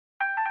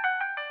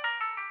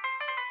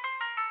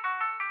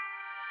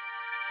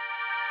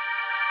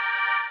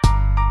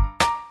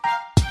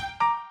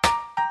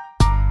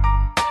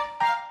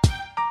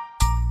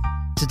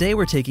Today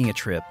we're taking a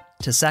trip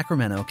to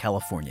Sacramento,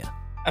 California.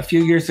 A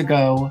few years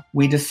ago,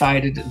 we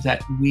decided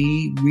that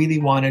we really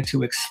wanted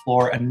to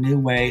explore a new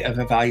way of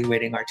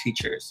evaluating our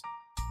teachers.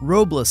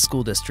 Robla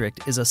School District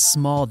is a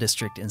small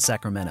district in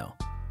Sacramento,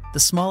 the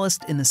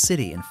smallest in the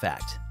city, in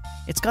fact.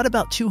 It's got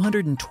about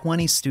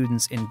 220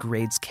 students in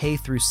grades K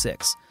through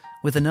 6,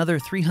 with another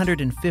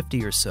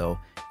 350 or so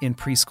in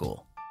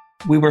preschool.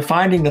 We were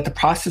finding that the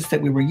process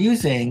that we were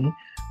using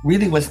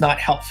really was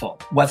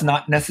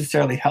not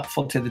necessarily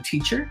helpful to the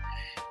teacher,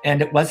 and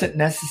it wasn't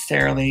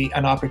necessarily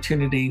an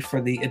opportunity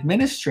for the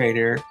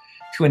administrator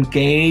to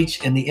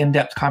engage in the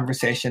in-depth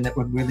conversation that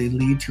would really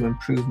lead to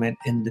improvement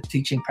in the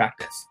teaching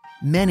practice.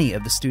 Many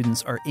of the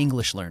students are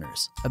English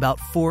learners, about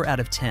 4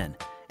 out of 10,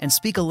 and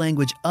speak a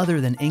language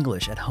other than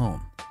English at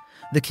home.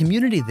 The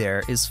community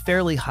there is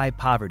fairly high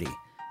poverty.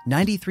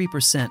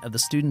 93% of the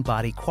student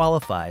body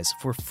qualifies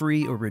for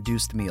free or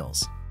reduced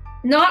meals.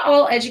 Not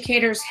all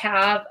educators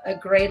have a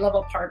grade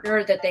level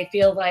partner that they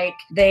feel like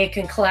they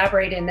can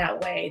collaborate in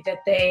that way, that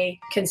they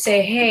can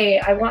say, hey,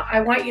 I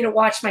want you to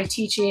watch my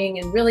teaching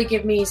and really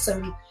give me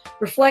some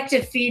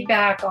reflective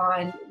feedback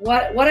on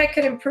what I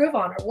could improve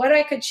on or what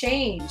I could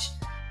change.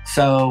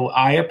 So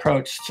I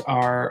approached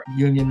our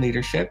union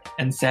leadership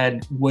and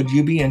said, would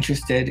you be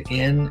interested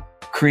in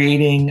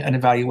creating an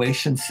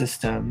evaluation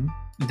system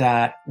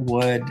that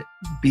would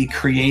be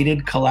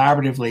created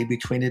collaboratively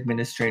between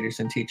administrators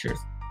and teachers?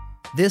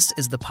 This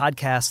is the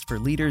podcast for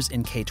leaders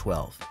in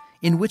K-12,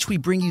 in which we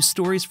bring you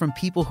stories from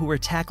people who are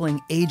tackling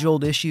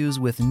age-old issues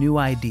with new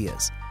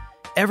ideas.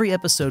 Every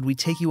episode, we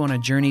take you on a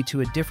journey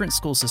to a different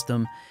school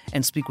system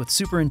and speak with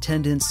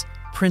superintendents,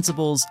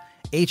 principals,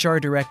 HR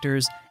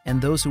directors, and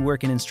those who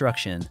work in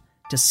instruction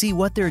to see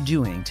what they're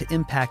doing to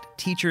impact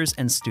teachers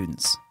and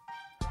students.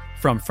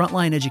 From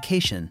Frontline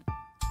Education,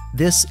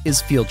 this is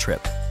Field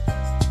Trip.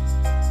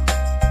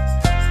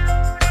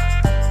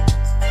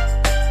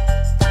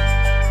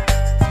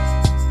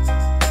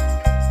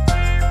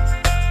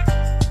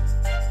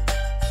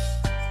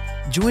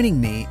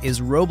 Joining me is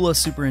Robla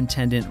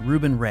Superintendent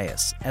Ruben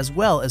Reyes, as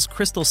well as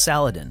Crystal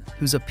Saladin,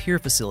 who's a peer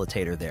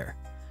facilitator there.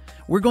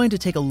 We're going to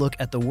take a look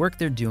at the work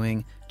they're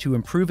doing to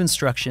improve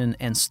instruction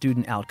and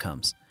student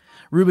outcomes.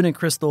 Ruben and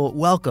Crystal,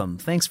 welcome.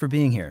 Thanks for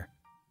being here.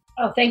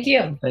 Oh, thank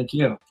you. Thank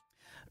you.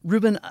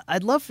 Ruben,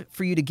 I'd love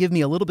for you to give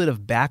me a little bit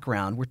of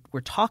background.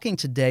 We're talking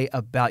today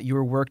about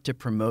your work to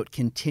promote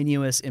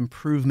continuous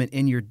improvement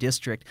in your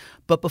district.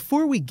 But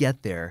before we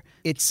get there,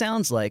 it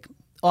sounds like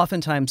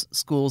oftentimes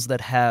schools that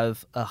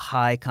have a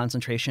high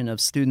concentration of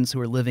students who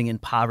are living in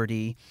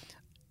poverty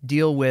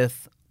deal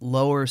with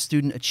lower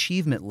student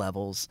achievement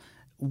levels.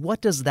 What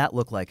does that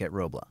look like at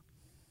Robla?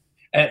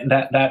 And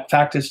that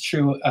fact is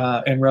true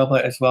in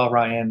Robla as well,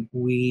 Ryan.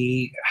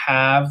 We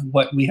have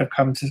what we have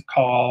come to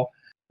call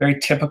very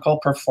typical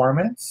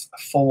performance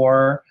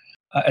for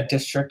a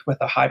district with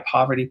a high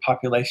poverty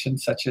population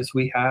such as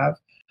we have.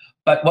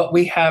 But what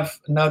we have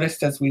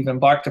noticed as we've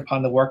embarked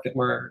upon the work that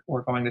we're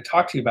going to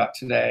talk to you about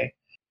today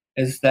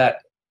is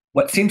that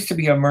what seems to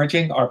be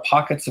emerging are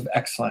pockets of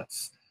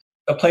excellence.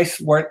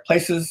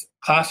 Places,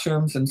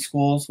 classrooms and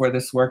schools where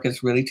this work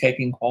is really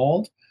taking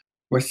hold,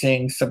 we're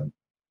seeing some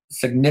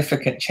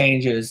significant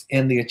changes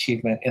in the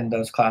achievement in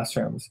those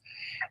classrooms.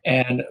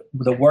 And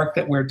the work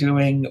that we're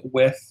doing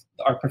with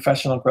our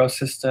professional growth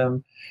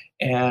system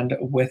and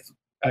with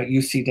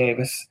UC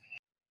Davis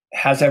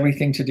has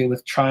everything to do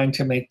with trying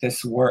to make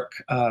this work,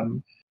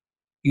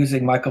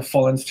 using Michael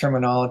Fullen's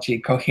terminology,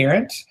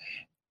 coherent.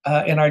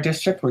 In our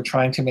district, we're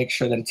trying to make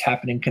sure that it's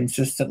happening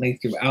consistently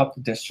throughout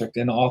the district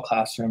in all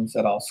classrooms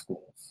at all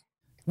schools.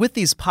 With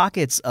these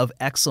pockets of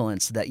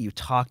excellence that you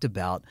talked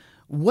about,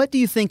 what do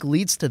you think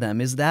leads to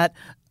them? Is that,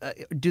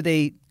 do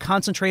they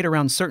concentrate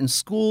around certain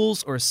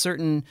schools or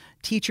certain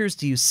teachers?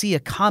 Do you see a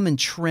common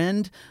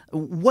trend?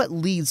 What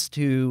leads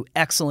to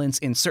excellence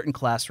in certain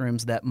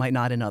classrooms that might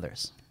not in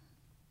others?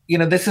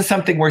 This is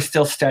something we're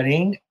still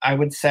studying, I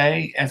would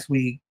say, as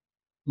we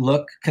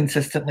look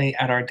consistently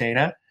at our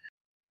data.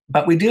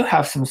 But we do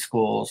have some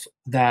schools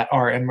that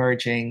are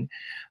emerging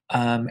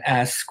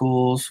as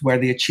schools where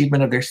the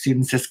achievement of their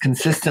students is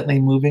consistently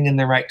moving in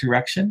the right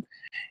direction.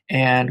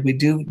 And we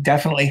do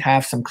definitely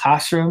have some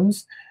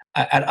classrooms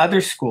at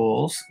other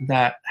schools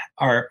that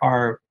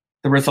are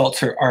the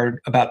results are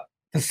about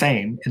the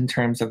same in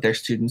terms of their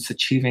students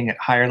achieving at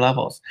higher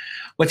levels.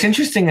 What's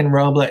interesting in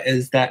Robla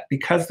is that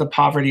because the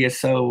poverty is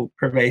so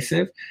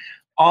pervasive,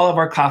 all of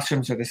our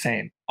classrooms are the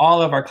same.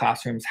 All of our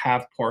classrooms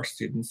have poor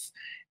students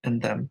in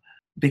them.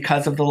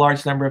 Because of the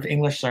large number of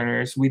English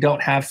learners, we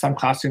don't have some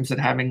classrooms that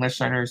have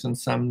English learners and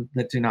some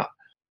that do not.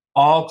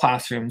 All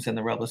classrooms in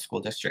the Robla School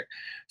District.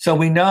 So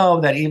we know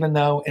that even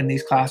though in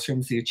these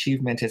classrooms the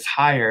achievement is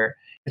higher,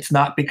 it's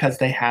not because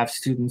they have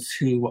students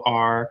who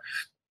are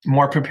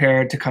more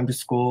prepared to come to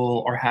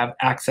school or have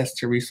access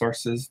to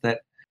resources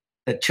that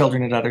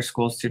children at other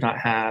schools do not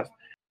have.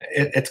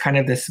 It's kind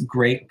of this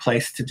great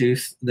place to do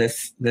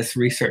this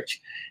research,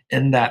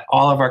 in that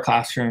all of our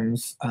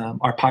classrooms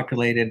are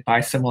populated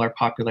by similar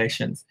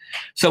populations.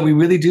 So we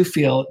really do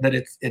feel that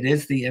it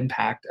is the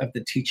impact of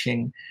the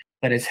teaching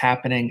that is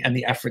happening and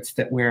the efforts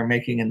that we're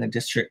making in the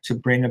district to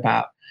bring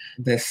about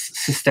this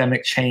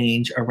systemic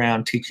change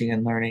around teaching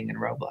and learning in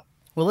Robla.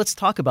 Well, let's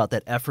talk about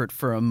that effort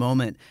for a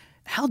moment.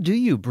 How do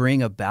you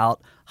bring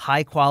about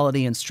high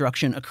quality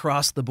instruction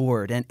across the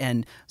board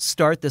and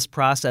start this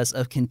process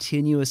of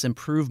continuous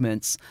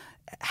improvements?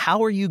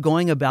 How are you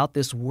going about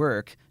this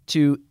work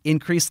to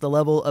increase the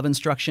level of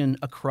instruction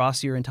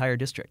across your entire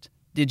district?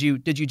 Did you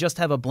just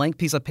have a blank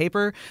piece of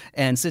paper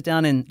and sit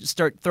down and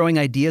start throwing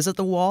ideas at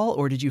the wall,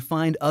 or did you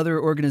find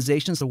other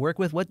organizations to work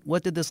with?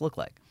 What did this look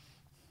like?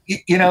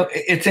 You know,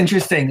 it's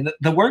interesting.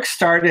 The work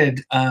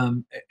started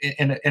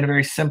in a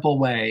very simple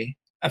way.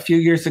 A few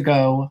years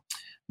ago,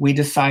 we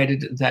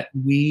decided that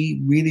we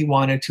really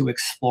wanted to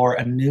explore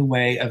a new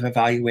way of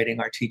evaluating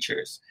our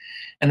teachers.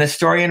 And the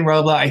story in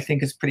Robla, I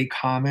think, is pretty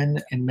common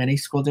in many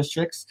school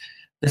districts.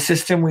 The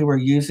system we were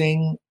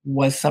using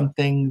was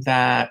something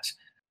that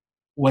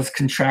was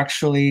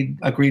contractually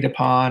agreed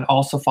upon,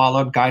 also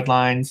followed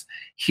guidelines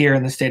here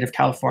in the state of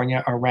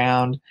California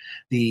around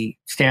the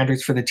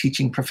standards for the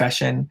teaching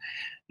profession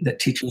that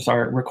teachers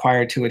are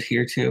required to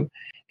adhere to.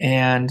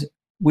 And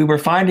we were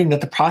finding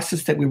that the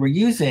process that we were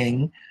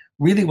using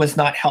really was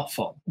not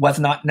helpful, was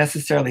not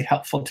necessarily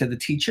helpful to the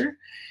teacher,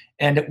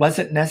 and it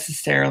wasn't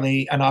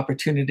necessarily an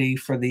opportunity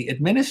for the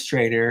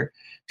administrator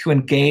to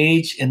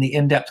engage in the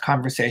in-depth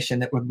conversation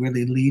that would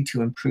really lead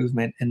to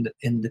improvement in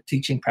the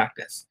teaching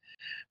practice.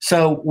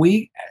 So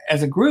we,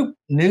 as a group,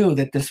 knew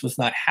that this was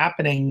not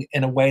happening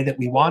in a way that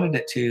we wanted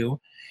it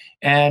to.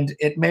 And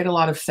it made a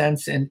lot of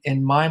sense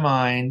in my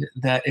mind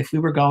that if we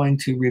were going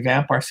to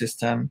revamp our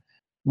system,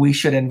 we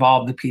should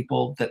involve the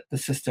people that the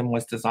system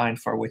was designed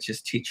for, which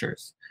is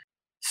teachers.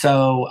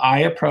 So I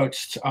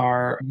approached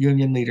our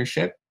union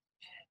leadership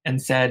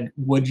and said,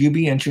 would you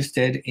be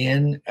interested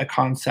in a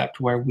concept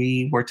where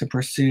we were to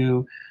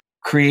pursue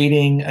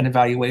creating an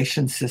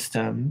evaluation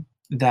system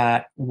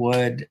that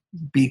would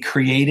be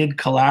created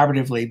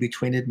collaboratively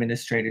between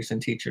administrators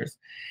and teachers?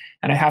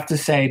 And I have to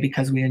say,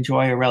 because we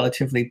enjoy a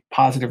relatively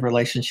positive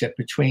relationship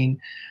between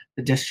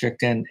the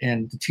district and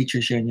the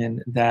teachers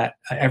union, that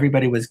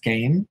everybody was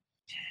game.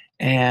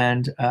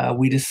 And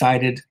we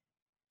decided,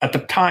 at the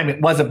time,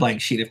 it was a blank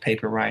sheet of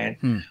paper,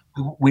 Ryan.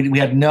 We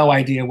had no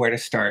idea where to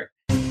start.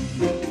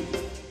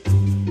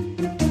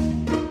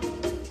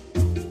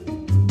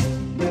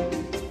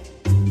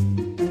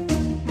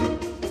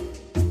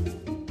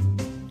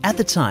 At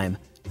the time,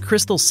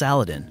 Crystal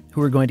Saladin,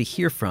 who we're going to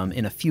hear from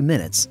in a few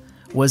minutes,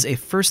 was a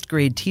first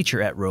grade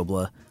teacher at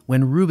Robla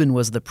when Ruben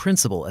was the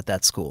principal at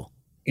that school.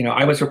 You know,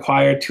 I was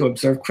required to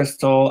observe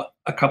Crystal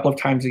a couple of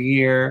times a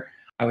year.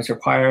 I was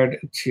required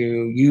to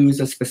use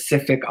a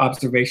specific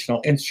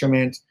observational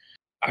instrument.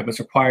 I was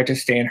required to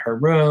stay in her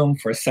room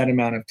for a set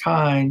amount of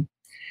time.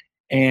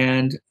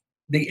 And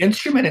the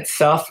instrument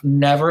itself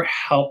never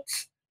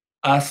helped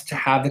us to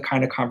have the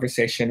kind of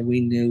conversation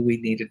we knew we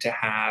needed to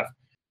have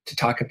to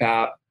talk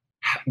about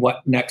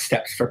what next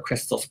steps for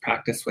Crystal's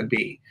practice would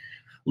be.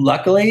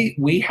 Luckily,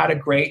 we had a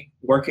great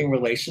working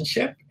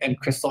relationship, and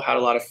Crystal had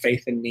a lot of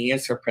faith in me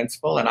as her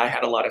principal, and I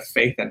had a lot of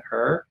faith in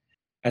her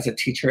as a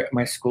teacher at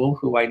my school,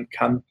 who I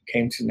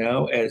came to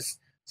know as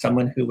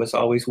someone who was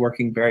always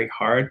working very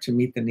hard to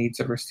meet the needs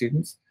of her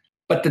students.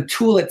 But the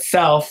tool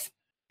itself,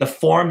 the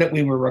form that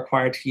we were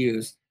required to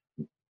use,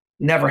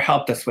 never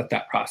helped us with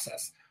that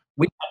process.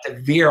 We had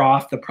to veer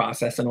off the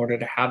process in order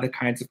to have the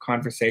kinds of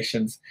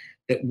conversations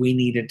that we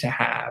needed to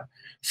have.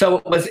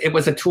 So it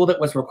was a tool that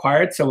was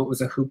required. So it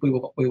was a hoop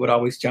we would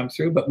always jump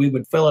through, but we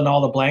would fill in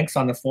all the blanks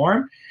on the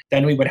form.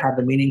 Then we would have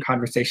the meaning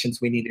conversations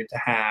we needed to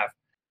have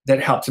that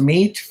helped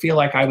me to feel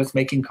like I was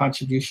making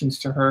contributions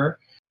to her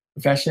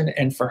profession,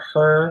 and for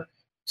her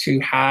to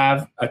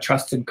have a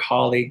trusted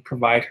colleague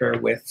provide her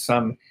with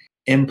some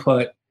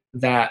input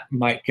that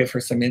might give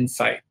her some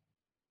insight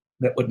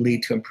that would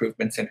lead to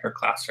improvements in her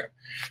classroom.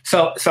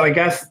 So I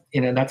guess,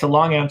 that's a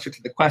long answer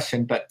to the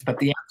question, but the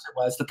answer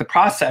was that the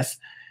process,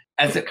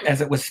 as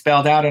it was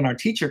spelled out in our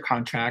teacher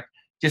contract,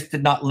 just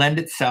did not lend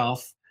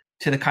itself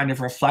to the kind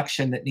of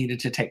reflection that needed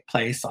to take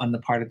place on the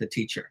part of the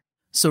teacher.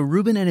 So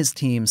Ruben and his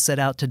team set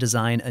out to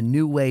design a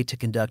new way to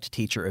conduct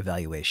teacher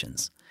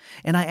evaluations.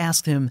 And I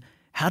asked him,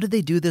 how did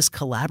they do this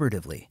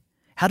collaboratively?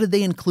 How did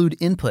they include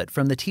input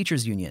from the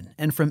teachers union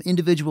and from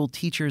individual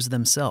teachers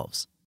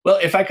themselves? Well,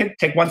 if I could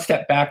take one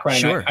step back, Ryan,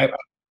 sure.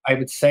 I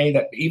would say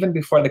that even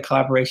before the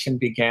collaboration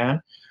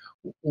began,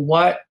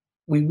 what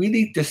we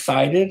really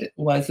decided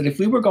was that if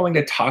we were going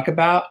to talk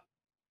about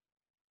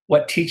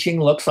what teaching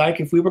looks like,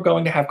 if we were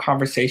going to have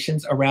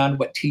conversations around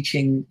what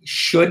teaching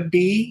should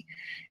be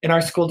in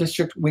our school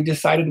district, we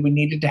decided we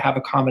needed to have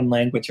a common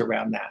language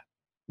around that.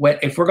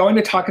 If we're going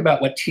to talk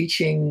about what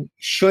teaching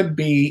should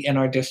be in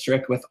our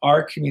district with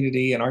our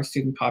community and our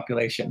student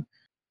population,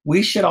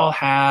 we should all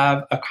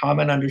have a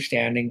common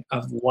understanding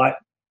of what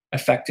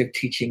effective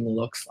teaching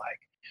looks like.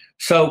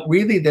 So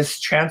really, this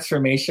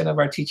transformation of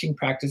our teaching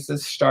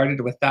practices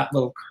started with that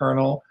little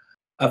kernel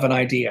of an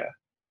idea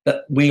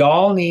that we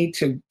all need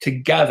to,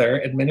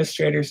 together,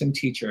 administrators and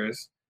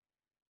teachers,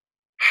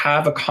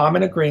 have a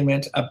common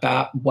agreement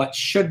about what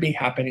should be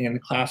happening in the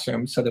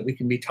classroom so that we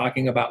can be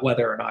talking about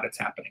whether or not it's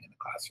happening in the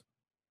classroom.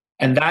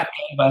 And that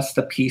gave us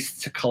the piece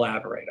to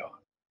collaborate on,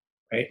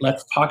 right?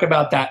 Let's talk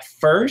about that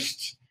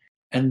first,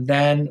 and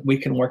then we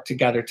can work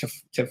together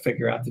to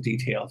figure out the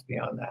details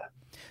beyond that.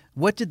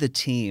 What did the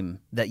team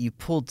that you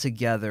pulled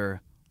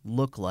together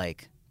look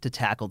like to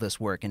tackle this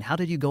work, and how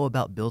did you go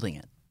about building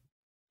it?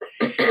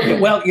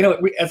 Well,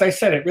 as I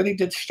said, it really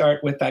did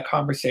start with that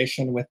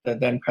conversation with the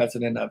then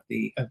president of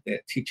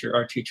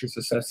our Teachers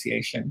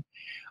Association.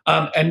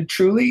 And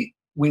truly,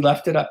 we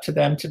left it up to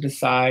them to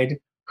decide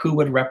who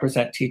would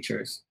represent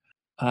teachers.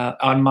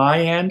 On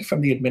my end,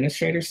 from the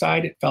administrator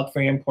side, it felt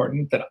very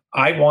important that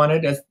I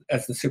wanted,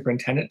 as the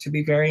superintendent, to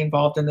be very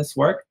involved in this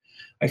work.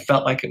 I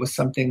felt like it was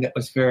something that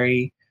was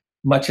very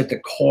much at the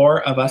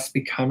core of us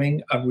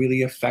becoming a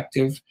really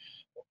effective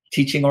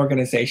teaching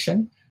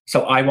organization.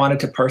 So I wanted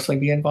to personally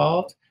be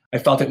involved. I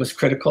felt it was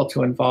critical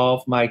to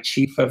involve my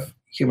chief of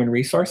human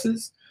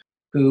resources,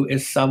 who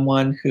is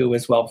someone who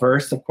is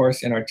well-versed, of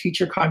course, in our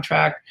teacher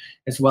contract,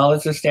 as well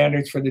as the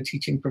standards for the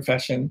teaching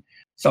profession.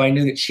 So I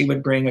knew that she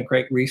would bring a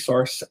great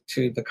resource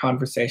to the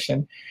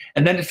conversation.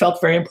 And then it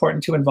felt very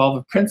important to involve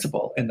a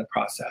principal in the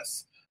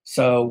process.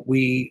 So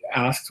we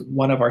asked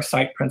one of our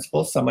site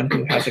principals, someone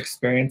who has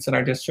experience in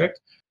our district,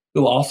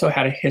 who also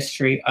had a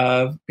history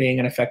of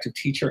being an effective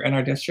teacher in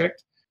our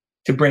district,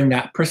 to bring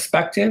that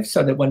perspective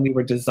so that when we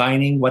were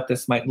designing what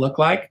this might look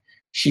like,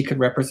 she could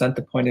represent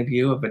the point of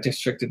view of a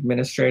district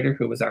administrator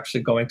who was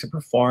actually going to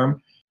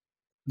perform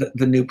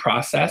the new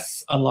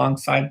process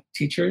alongside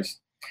teachers.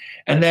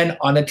 And then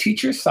on the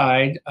teacher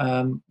side,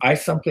 I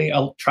simply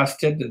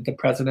trusted the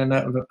president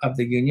of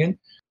the union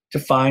to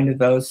find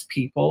those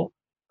people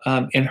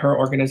in her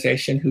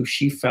organization who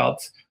she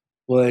felt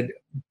would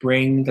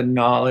bring the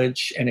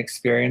knowledge and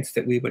experience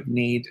that we would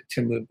need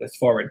to move this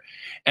forward.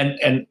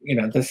 And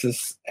this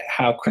is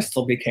how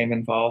Crystal became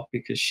involved,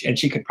 because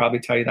she could probably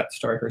tell you that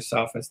story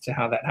herself as to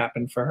how that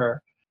happened for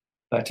her.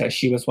 But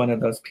she was one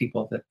of those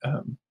people that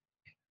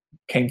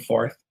came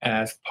forth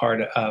as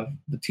part of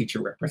the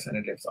teacher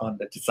representatives on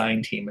the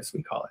design team, as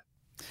we call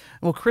it.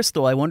 Well,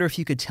 Crystal, I wonder if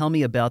you could tell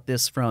me about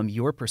this from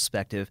your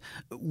perspective.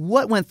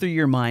 What went through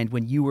your mind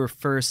when you were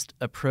first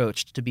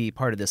approached to be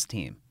part of this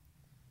team?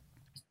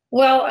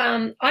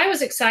 Well, I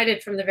was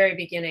excited from the very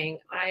beginning.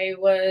 I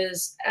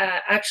was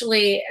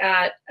actually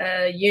at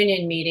a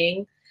union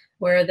meeting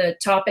where the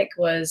topic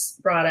was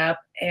brought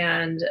up,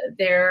 and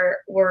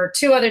there were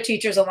two other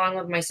teachers along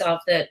with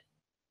myself that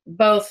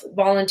both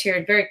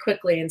volunteered very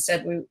quickly and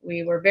said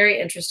we were very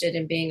interested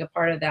in being a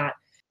part of that.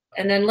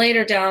 And then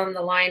later down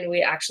the line,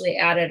 we actually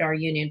added our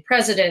union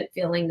president,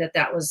 feeling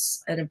that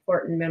was an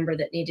important member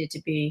that needed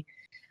to be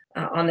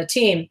on the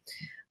team.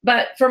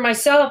 But for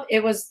myself,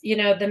 it was,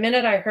 the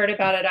minute I heard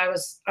about it, I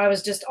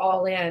was just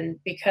all in,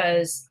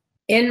 because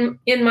in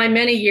my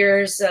many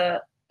years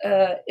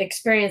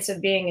experience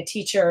of being a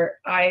teacher,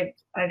 I've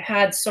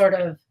had sort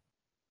of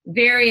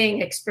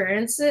varying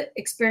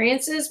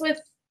experiences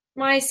with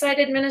my site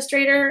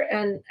administrator.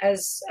 And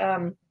as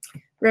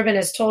Ruben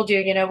has told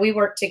you, we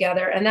worked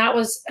together, and that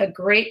was a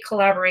great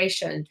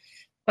collaboration.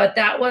 But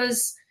that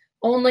was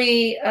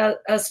only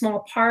a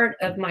small part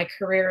of my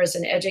career as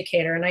an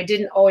educator. And I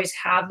didn't always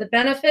have the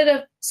benefit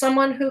of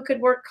someone who could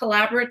work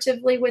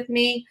collaboratively with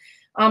me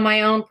on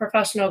my own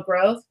professional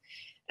growth.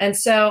 And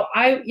so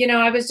I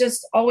was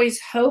just always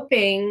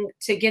hoping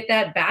to get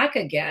that back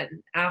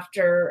again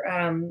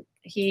after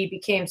he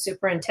became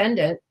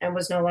superintendent and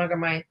was no longer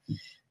my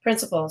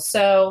principal.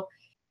 So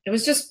it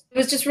was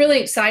just really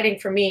exciting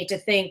for me to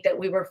think that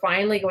we were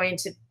finally going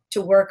to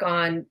work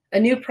on a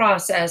new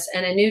process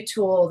and a new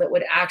tool that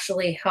would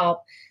actually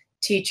help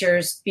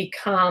teachers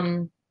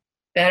become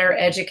better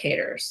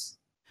educators.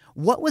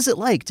 What was it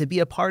like to be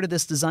a part of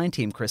this design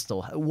team,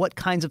 Crystal? What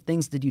kinds of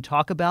things did you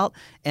talk about,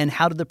 and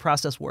how did the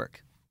process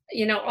work?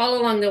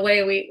 All along the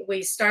way,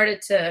 we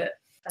started to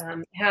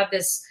have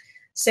this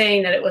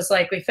saying that it was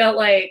like we felt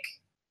like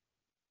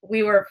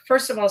we were,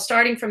 first of all,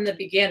 starting from the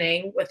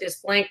beginning with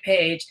this blank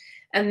page.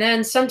 And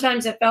then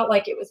sometimes it felt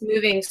like it was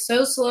moving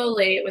so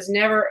slowly, it was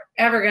never,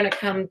 ever going to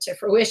come to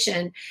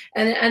fruition.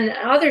 And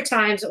other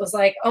times it was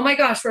like, oh my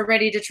gosh, we're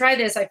ready to try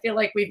this. I feel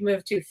like we've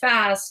moved too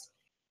fast.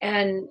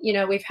 And,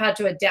 we've had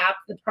to adapt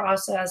the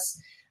process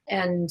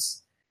and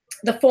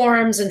the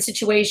forms and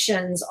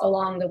situations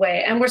along the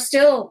way. And we're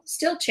still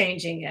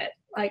changing it.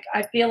 Like,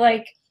 I feel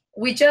like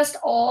we just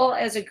all,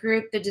 as a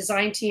group, the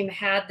design team,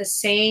 had the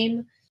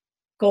same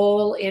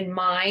goal in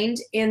mind,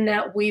 in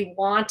that we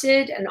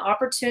wanted an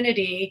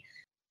opportunity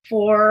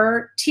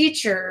for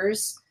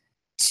teachers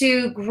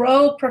to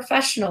grow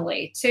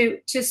professionally, to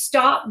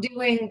stop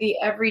doing the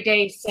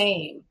everyday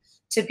same,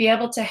 to be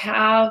able to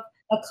have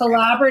a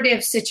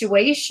collaborative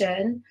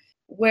situation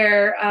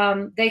where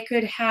they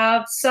could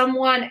have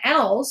someone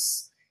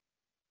else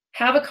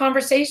have a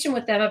conversation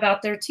with them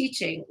about their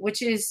teaching,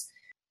 which is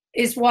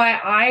why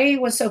I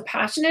was so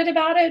passionate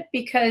about it,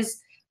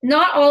 because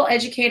not all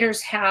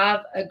educators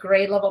have a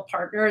grade level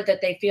partner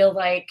that they feel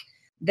like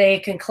they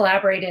can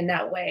collaborate in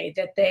that way,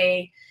 that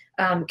they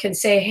can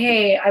say,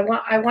 hey, I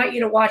want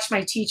you to watch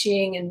my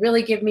teaching and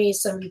really give me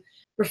some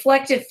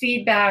reflective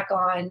feedback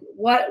on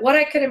what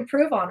I could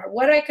improve on or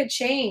what I could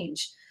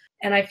change.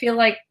 And I feel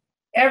like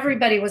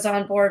everybody was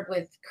on board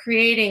with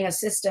creating a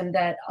system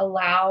that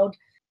allowed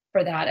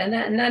for that.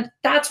 And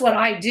that's what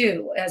I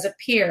do as a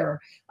peer.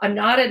 I'm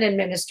not an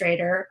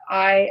administrator.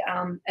 I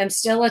am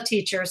still a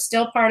teacher,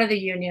 still part of the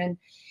union.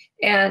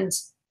 And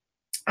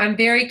I'm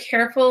very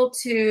careful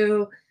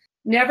to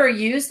never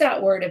use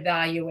that word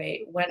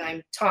evaluate when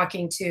I'm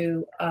talking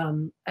to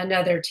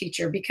another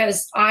teacher,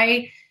 because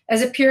I,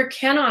 as a peer,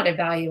 cannot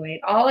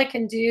evaluate. All I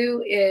can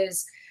do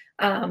is,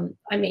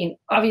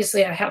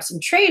 obviously I have some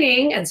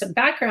training and some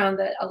background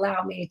that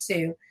allow me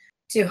to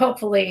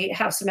hopefully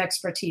have some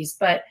expertise.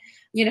 But,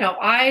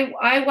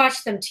 I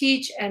watch them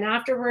teach, and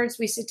afterwards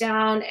we sit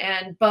down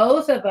and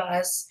both of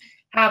us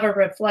have a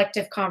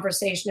reflective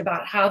conversation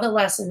about how the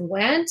lesson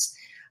went.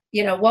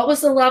 What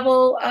was the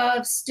level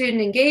of student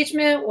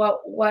engagement?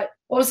 What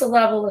was the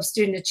level of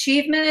student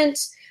achievement?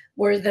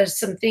 Were there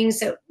some things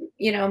that,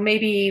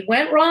 maybe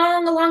went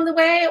wrong along the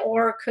way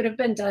or could have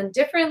been done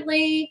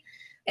differently?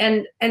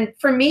 And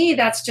for me,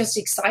 that's just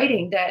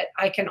exciting that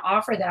I can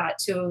offer that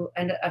to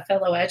a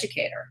fellow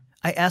educator.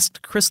 I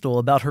asked Crystal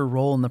about her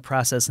role in the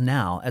process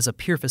now as a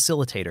peer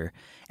facilitator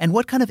and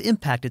what kind of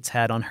impact it's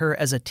had on her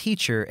as a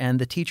teacher and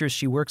the teachers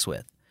she works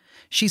with.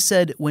 She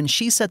said when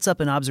she sets up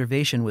an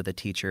observation with a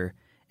teacher,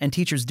 and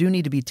teachers do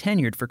need to be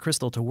tenured for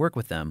Crystal to work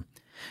with them,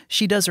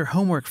 she does her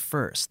homework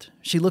first.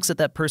 She looks at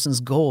that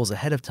person's goals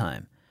ahead of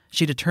time.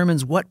 She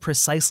determines what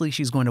precisely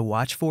she's going to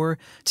watch for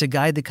to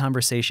guide the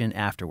conversation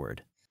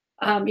afterward.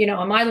 Am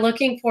I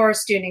looking for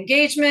student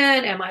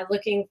engagement? Am I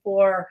looking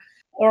for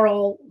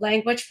oral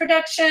language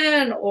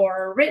production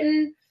or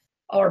written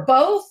or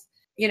both?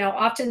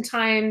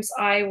 Oftentimes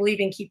I will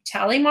even keep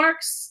tally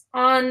marks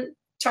on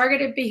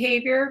targeted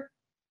behavior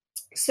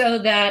so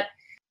that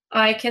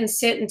I can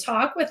sit and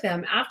talk with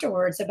them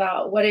afterwards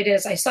about what it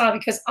is I saw,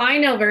 because I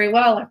know very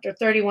well after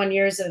 31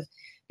 years of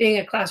being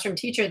a classroom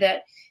teacher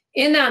that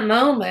in that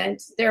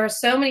moment, there are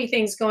so many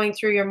things going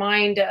through your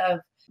mind of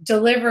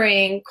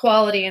delivering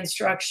quality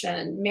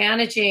instruction,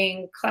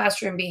 managing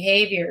classroom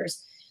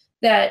behaviors,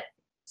 that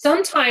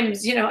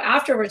sometimes,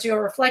 afterwards you'll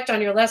reflect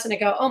on your lesson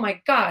and go, oh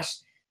my gosh,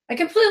 I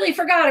completely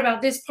forgot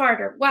about this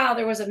part, or wow,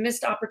 there was a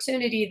missed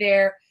opportunity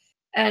there.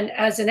 And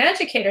as an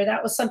educator,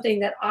 that was something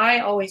that I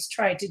always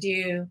tried to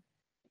do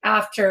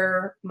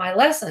after my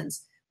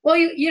lessons. Well,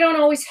 you don't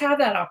always have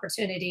that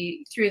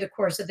opportunity through the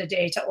course of the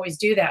day to always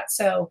do that.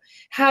 So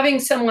having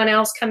someone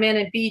else come in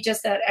and be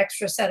just that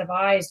extra set of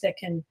eyes that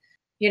can,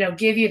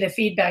 give you the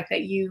feedback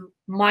that you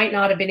might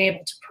not have been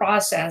able to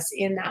process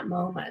in that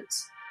moment.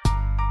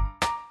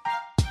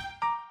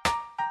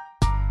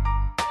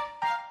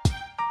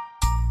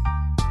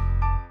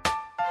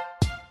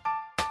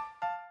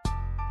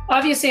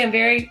 Obviously, I'm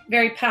very,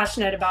 very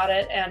passionate about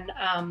it.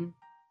 And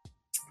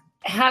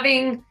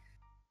having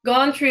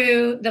gone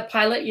through the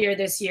pilot year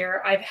this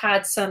year, I've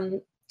had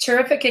some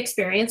terrific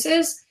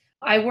experiences.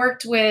 I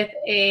worked with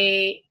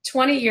a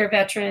 20-year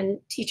veteran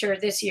teacher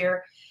this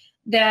year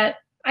that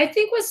I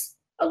think was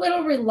a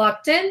little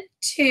reluctant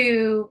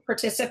to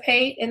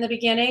participate in the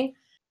beginning.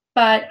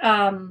 But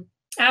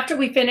after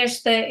we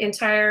finished the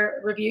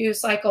entire review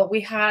cycle, we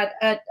had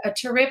a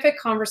terrific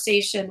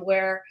conversation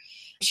where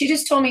she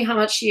just told me how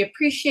much she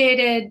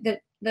appreciated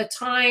the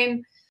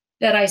time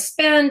that I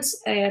spent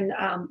and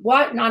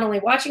not only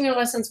watching her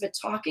lessons, but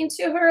talking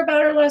to her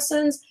about her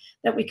lessons,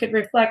 that we could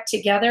reflect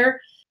together.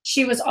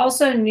 She was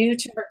also new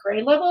to her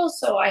grade level,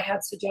 so I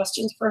had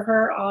suggestions for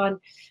her on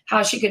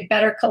how she could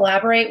better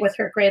collaborate with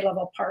her grade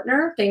level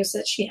partner, things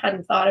that she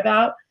hadn't thought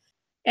about.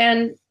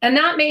 And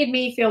that made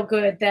me feel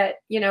good that,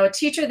 a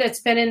teacher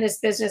that's been in this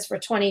business for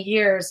 20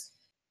 years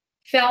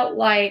felt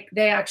like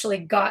they actually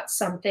got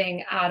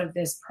something out of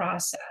this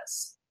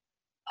process.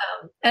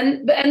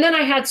 And then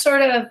I had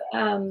sort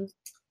of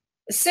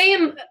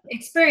same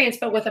experience,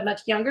 but with a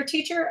much younger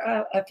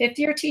teacher, a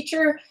fifth-year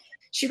teacher.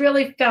 She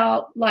really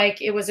felt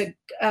like it was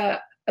a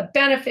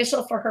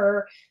beneficial for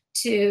her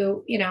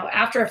to,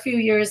 after a few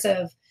years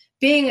of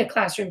being a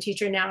classroom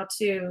teacher now,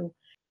 to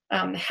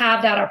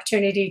have that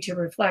opportunity to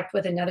reflect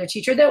with another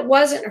teacher that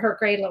wasn't her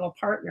grade level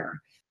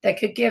partner, that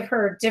could give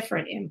her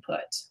different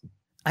input.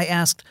 I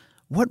asked,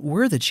 what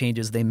were the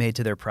changes they made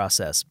to their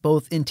process,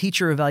 both in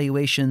teacher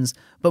evaluations,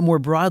 but more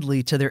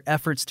broadly to their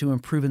efforts to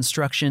improve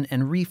instruction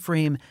and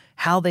reframe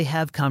how they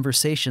have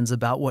conversations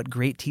about what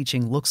great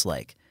teaching looks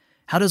like?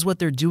 How does what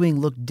they're doing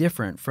look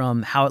different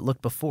from how it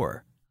looked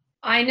before?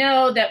 I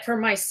know that for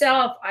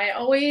myself, I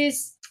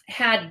always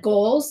had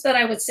goals that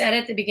I would set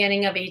at the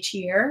beginning of each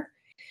year,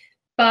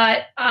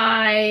 but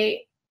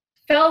I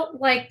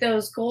felt like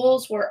those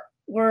goals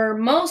were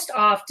most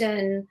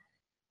often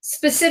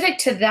specific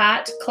to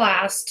that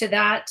class, to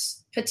that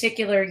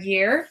particular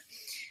year.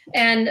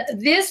 And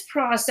this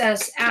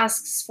process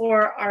asks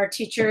for our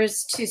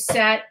teachers to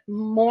set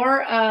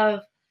more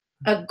of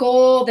a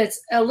goal that's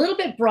a little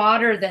bit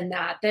broader than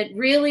that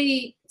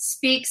really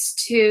speaks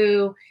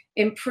to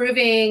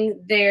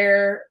improving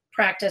their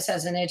practice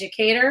as an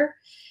educator.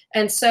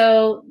 And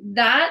so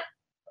that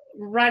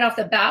right off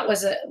the bat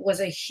was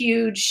a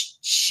huge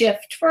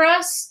shift for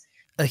us.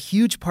 A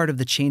huge part of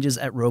the changes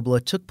at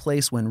Robla took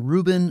place when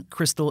Ruben,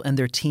 Crystal, and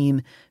their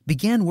team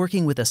began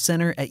working with a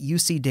center at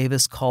UC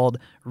Davis called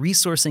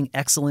Resourcing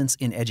Excellence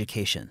in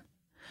Education.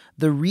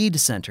 The Reed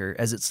Center,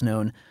 as it's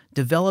known,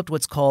 developed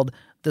what's called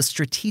the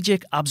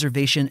Strategic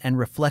Observation and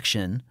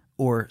Reflection,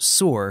 or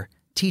SOAR,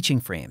 teaching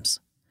frames.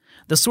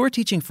 The SOAR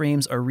teaching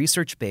frames are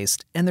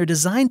research-based, and they're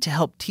designed to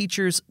help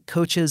teachers,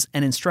 coaches,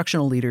 and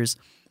instructional leaders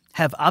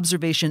have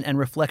observation and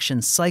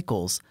reflection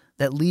cycles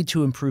that lead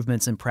to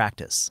improvements in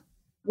practice.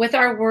 With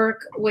our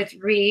work with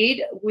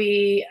Reed,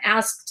 we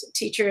asked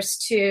teachers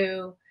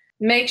to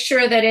make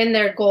sure that in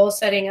their goal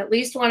setting, at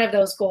least one of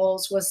those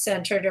goals was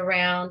centered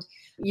around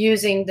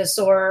using the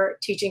SOAR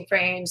teaching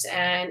frames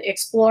and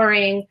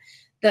exploring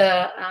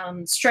the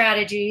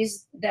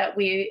strategies that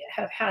we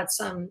have had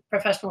some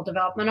professional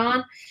development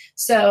on,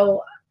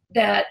 so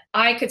that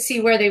I could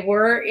see where they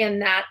were in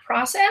that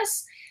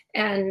process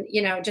and,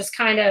 just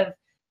kind of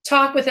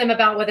talk with them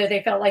about whether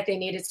they felt like they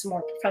needed some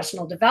more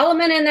professional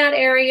development in that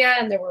area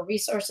and there were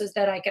resources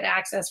that I could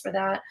access for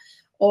that,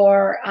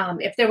 or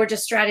if there were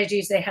just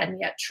strategies they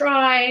hadn't yet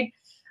tried.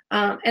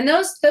 And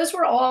those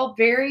were all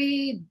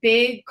very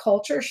big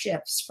culture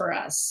shifts for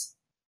us.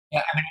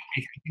 Yeah, I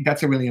think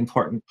that's a really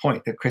important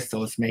point that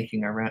Crystal is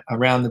making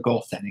around the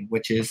goal setting,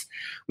 which is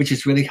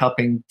really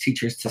helping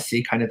teachers to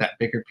see kind of that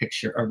bigger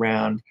picture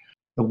around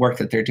the work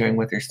that they're doing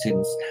with their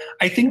students.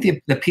 I think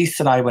the piece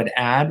that I would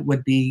add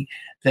would be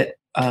that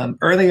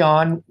early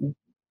on,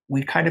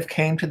 we kind of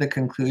came to the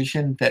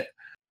conclusion that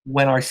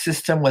when our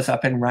system was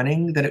up and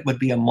running, that it would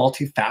be a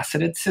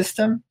multifaceted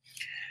system.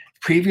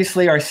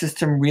 Previously, our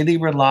system really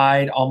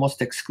relied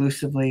almost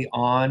exclusively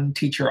on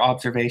teacher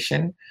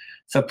observation.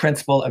 So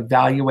principal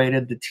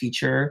evaluated the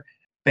teacher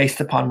based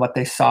upon what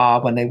they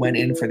saw when they went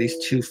in for these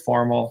 2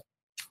 formal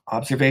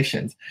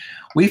observations.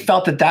 We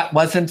felt that that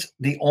wasn't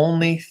the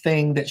only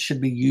thing that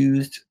should be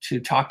used to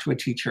talk to a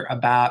teacher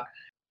about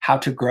how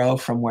to grow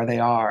from where they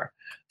are.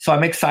 So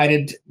I'm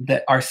excited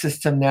that our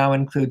system now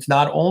includes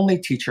not only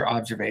teacher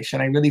observation.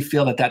 I really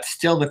feel that that's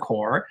still the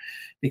core,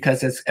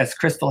 because as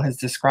Crystal has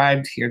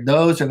described here,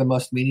 those are the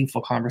most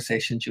meaningful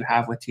conversations you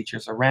have with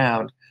teachers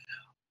around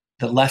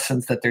the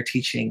lessons that they're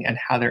teaching and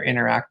how they're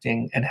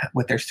interacting and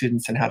with their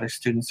students and how their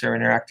students are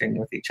interacting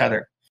with each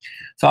other.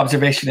 So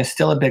observation is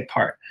still a big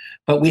part,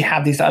 but we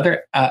have these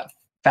other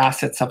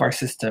facets of our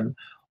system.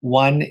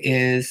 One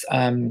is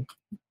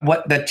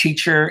what the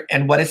teacher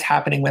and what is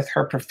happening with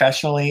her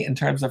professionally in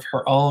terms of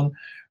her own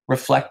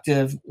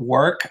reflective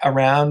work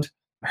around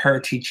her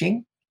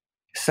teaching.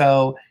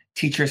 So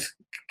teachers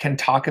can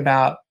talk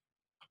about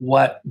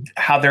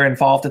how they're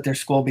involved at their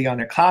school beyond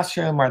their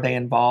classroom. Are they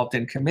involved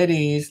in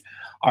committees?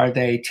 Are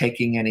they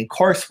taking any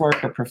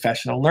coursework or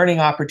professional learning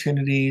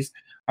opportunities?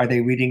 Are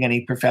they reading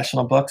any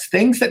professional books?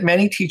 Things that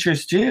many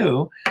teachers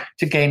do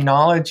to gain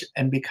knowledge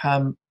and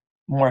become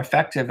more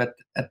effective at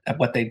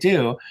what they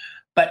do,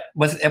 but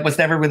it was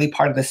never really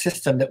part of the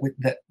system that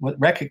would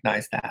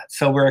recognize that.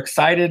 So we're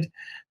excited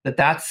that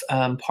that's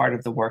part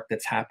of the work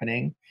that's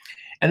happening.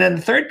 And then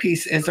the third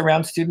piece is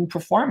around student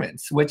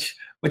performance, which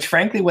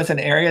frankly was an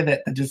area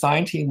that the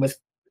design team was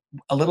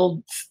a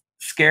little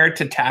scared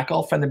to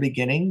tackle from the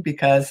beginning,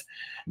 because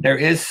there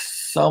is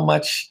so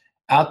much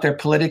out there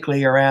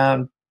politically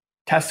around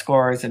test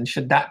scores and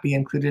should that be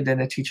included in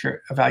a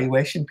teacher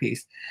evaluation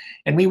piece.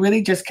 And we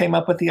really just came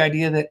up with the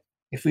idea that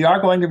if we are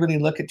going to really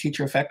look at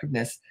teacher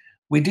effectiveness,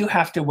 we do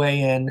have to weigh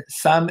in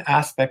some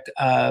aspect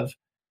of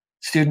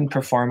student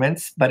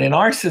performance. But in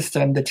our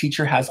system, the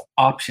teacher has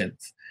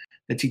options.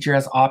 The teacher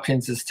has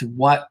options as to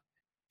what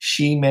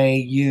she may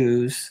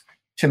use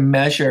to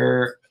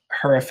measure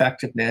her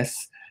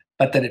effectiveness,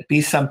 but that it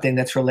be something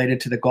that's related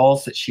to the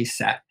goals that she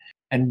set.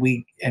 And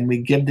we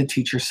give the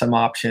teacher some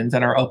options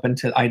and are open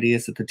to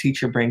ideas that the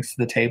teacher brings to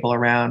the table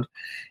around,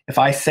 if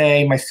I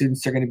say my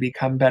students are going to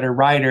become better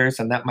writers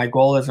and that my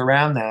goal is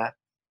around that,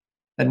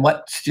 then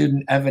what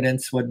student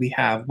evidence would we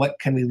have? What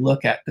can we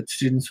look at that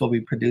students will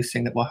be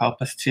producing that will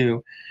help us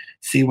to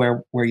see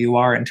where you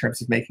are in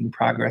terms of making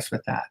progress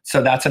with that?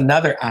 So that's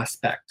another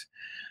aspect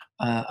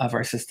of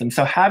our system.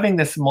 So having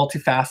this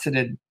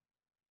multifaceted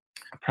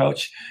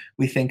approach,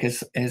 we think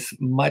is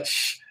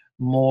much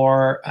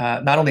more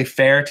not only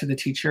fair to the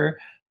teacher,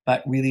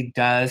 but really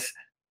does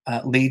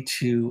lead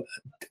to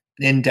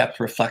in-depth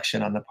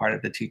reflection on the part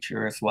of the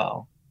teacher as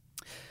well.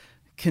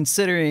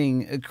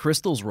 Considering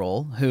Crystal's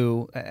role,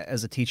 who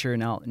as a teacher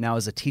now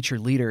as a teacher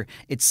leader,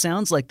 it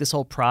sounds like this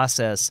whole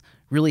process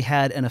really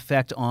had an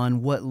effect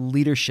on what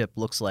leadership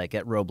looks like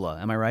at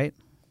Robla. Am I right?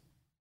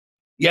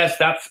 Yes,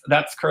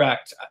 that's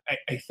correct.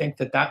 I think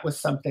that was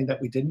something that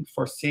we didn't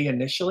foresee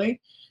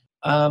initially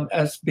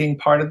as being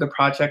part of the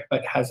project,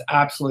 but has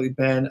absolutely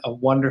been a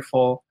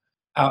wonderful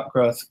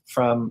outgrowth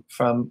from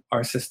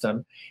our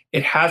system.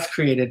 It has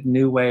created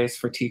new ways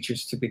for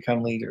teachers to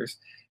become leaders.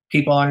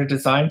 People on our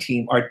design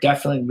team are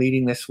definitely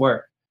leading this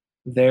work.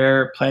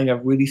 They're playing a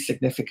really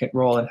significant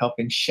role in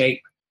helping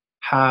shape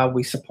how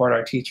we support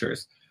our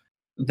teachers.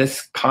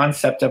 this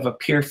concept of a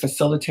peer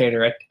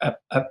facilitator,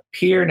 a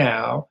peer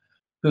now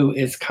who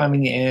is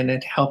coming in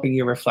and helping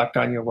you reflect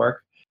on your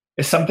work,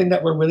 is something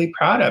that we're really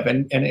proud of.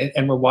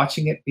 And we're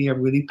watching it be a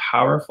really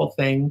powerful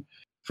thing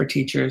for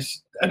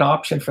teachers, an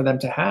option for them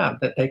to have,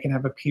 that they can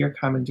have a peer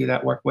come and do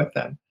that work with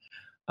them.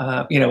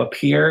 A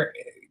peer,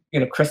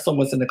 Crystal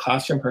was in the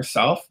classroom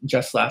herself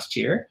just last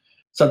year,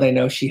 so they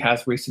know she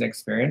has recent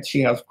experience.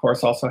 She, of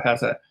course, also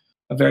has a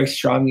very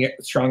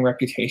strong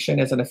reputation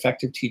as an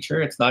effective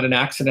teacher. It's not an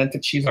accident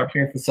that she's our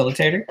peer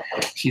facilitator.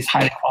 She's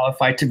highly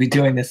qualified to be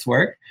doing this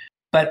work.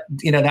 But,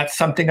 that's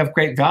something of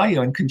great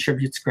value and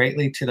contributes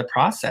greatly to the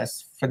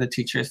process for the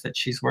teachers that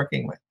she's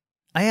working with.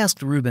 I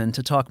asked Ruben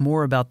to talk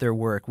more about their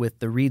work with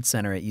the Reed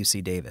Center at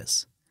UC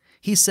Davis.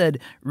 He said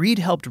Reed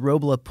helped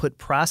Robla put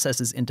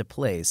processes into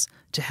place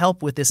to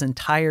help with this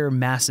entire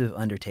massive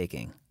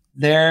undertaking.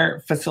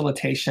 Their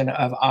facilitation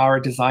of our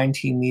design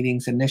team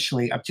meetings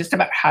initially of just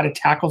about how to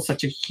tackle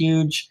such a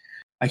huge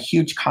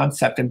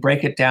concept and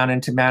break it down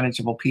into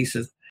manageable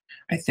pieces.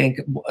 I think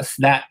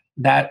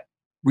that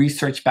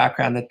research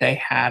background that they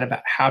had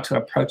about how to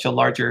approach a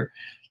larger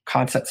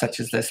concept such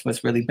as this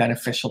was really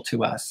beneficial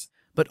to us.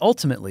 But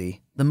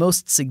ultimately, the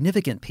most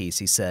significant piece,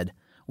 he said,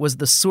 was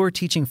the SOAR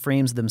teaching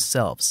frames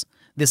themselves,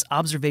 this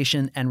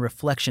observation and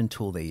reflection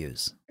tool they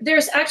use.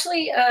 There's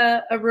actually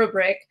a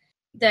rubric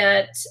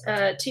that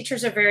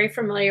teachers are very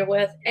familiar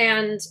with,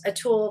 and a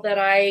tool that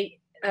I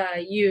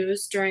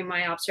use during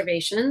my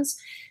observations.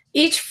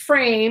 Each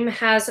frame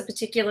has a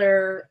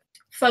particular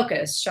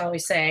focus, shall we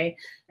say,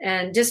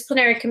 and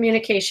disciplinary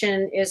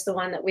communication is the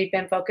one that we've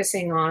been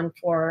focusing on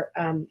for,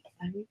 I'm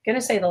going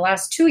to say, the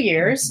last 2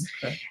 years.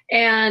 Okay.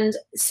 And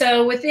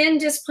so within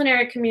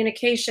disciplinary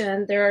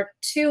communication, there are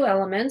two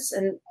elements,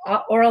 and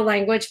oral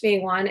language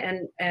being one,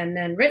 and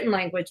then written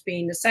language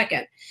being the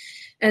second.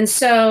 And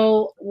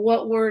so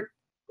what we're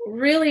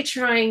really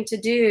trying to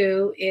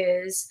do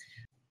is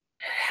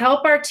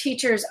help our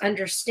teachers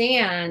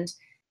understand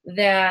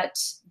that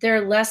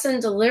their lesson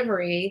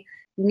delivery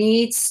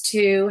needs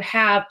to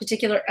have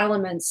particular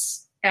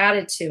elements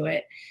added to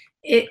it.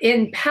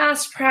 In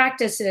past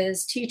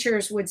practices,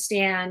 teachers would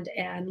stand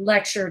and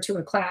lecture to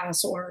a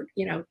class, or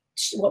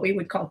what we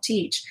would call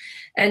teach.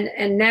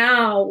 And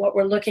now what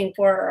we're looking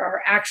for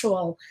are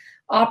actual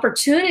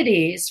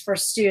opportunities for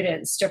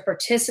students to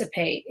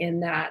participate in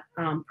that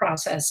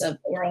process of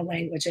oral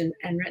language and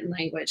written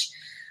language.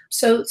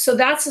 So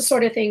that's the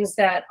sort of things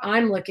that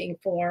I'm looking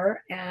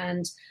for.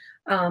 And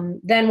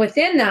then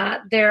within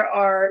that, there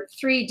are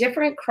 3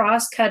 different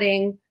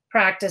cross-cutting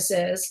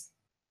practices.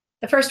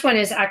 The first one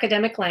is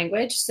academic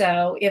language.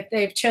 So if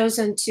they've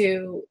chosen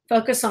to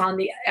focus on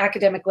the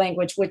academic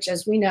language, which,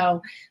 as we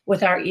know,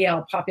 with our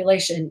EL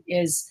population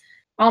is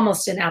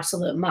almost an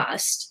absolute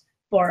must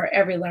for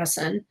every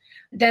lesson,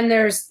 then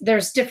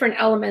there's different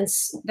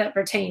elements that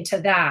pertain to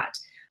that.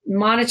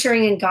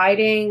 Monitoring and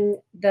guiding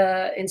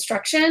the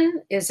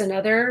instruction is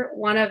another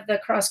one of the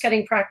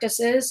cross-cutting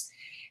practices.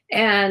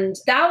 And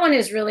that one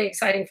is really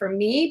exciting for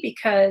me,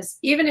 because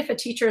even if a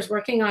teacher is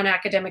working on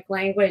academic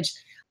language,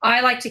 I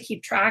like to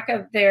keep track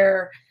of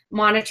their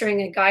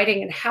monitoring and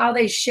guiding and how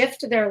they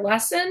shift their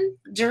lesson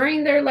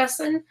during their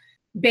lesson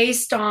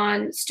based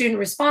on student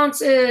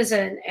responses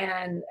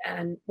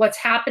and what's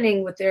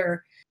happening with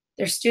their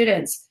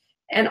students.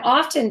 And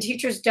often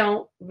teachers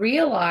don't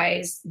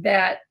realize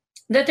that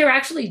they're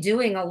actually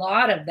doing a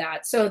lot of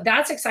that. So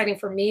that's exciting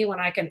for me when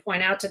I can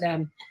point out to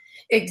them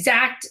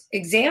exact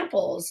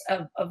examples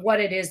of what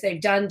it is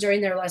they've done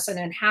during their lesson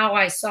and how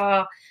I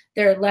saw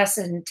their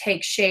lesson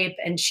take shape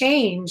and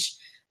change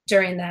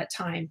during that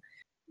time.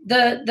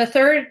 The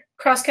third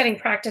cross-cutting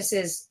practice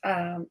is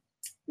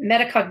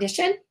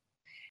metacognition.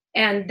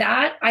 And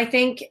that, I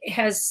think,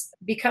 has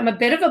become a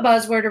bit of a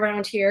buzzword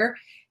around here.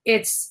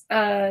 It's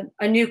a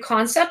new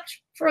concept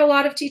for a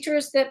lot of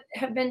teachers that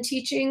have been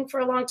teaching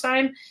for a long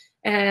time.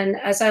 And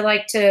as I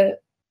like to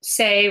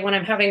say when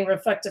I'm having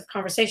reflective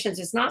conversations,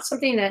 it's not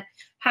something that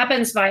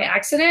happens by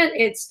accident.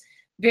 It's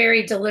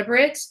very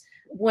deliberate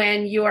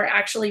when you are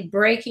actually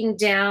breaking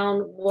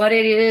down what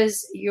it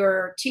is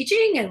you're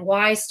teaching and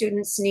why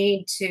students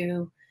need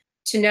to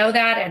know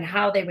that and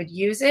how they would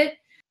use it.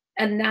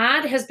 And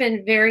that has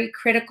been very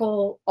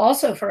critical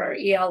also for our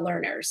EL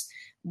learners,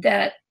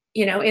 that,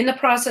 in the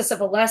process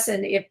of a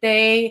lesson, if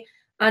they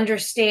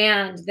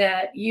understand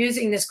that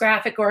using this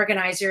graphic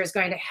organizer is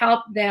going to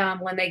help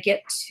them when they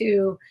get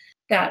to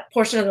that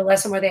portion of the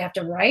lesson where they have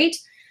to write,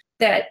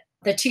 that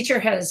the teacher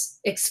has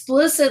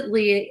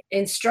explicitly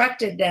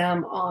instructed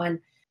them on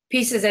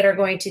pieces that are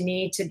going to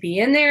need to be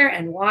in there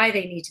and why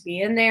they need to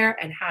be in there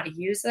and how to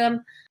use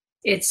them.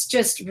 It's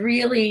just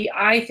really,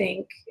 I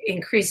think,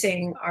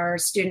 increasing our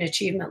student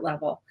achievement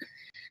level.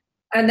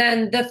 And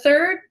then the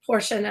third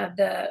portion of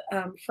the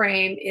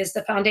frame is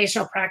the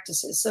foundational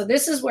practices. So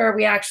this is where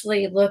we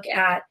actually look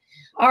at,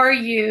 are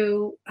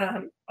you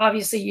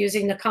obviously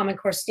using the Common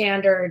Core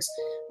standards?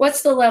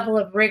 What's the level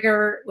of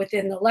rigor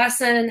within the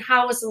lesson?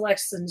 How was the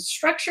lesson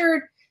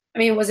structured? I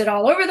mean, was it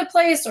all over the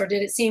place, or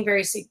did it seem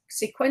very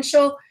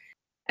sequential?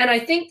 And I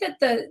think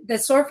that the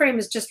SOAR frame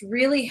has just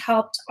really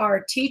helped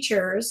our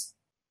teachers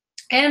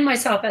and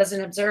myself as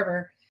an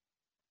observer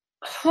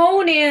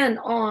hone in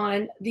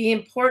on the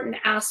important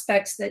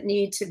aspects that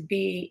need to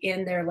be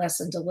in their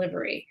lesson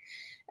delivery.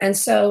 And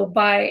so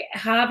by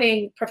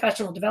having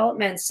professional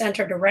development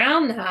centered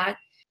around that,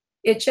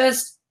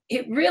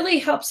 it really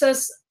helps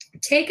us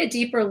take a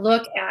deeper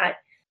look at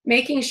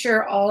making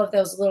sure all of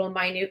those little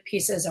minute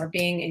pieces are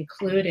being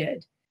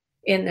included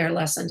in their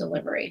lesson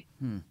delivery.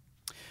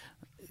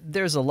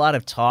 There's a lot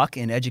of talk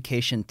in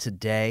education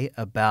today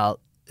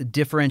about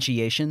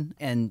differentiation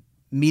and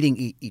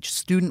meeting each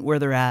student where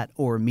they're at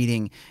or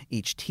meeting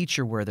each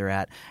teacher where they're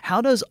at. How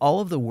does all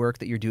of the work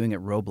that you're doing at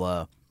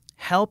Robla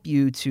help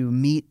you to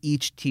meet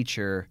each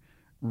teacher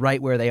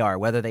right where they are,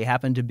 whether they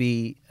happen to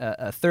be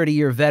a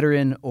 30-year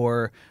veteran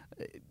or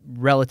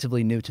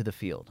relatively new to the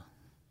field?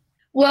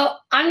 Well,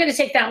 I'm going to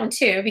take that one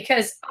too,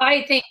 because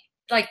I think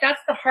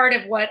that's the heart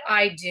of what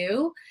I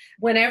do.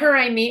 Whenever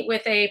I meet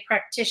with a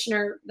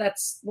practitioner,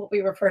 that's what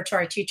we refer to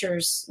our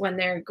teachers when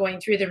they're going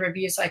through the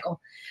review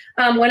cycle.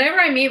 Whenever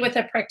I meet with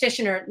a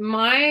practitioner,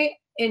 my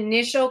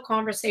initial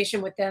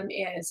conversation with them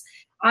is,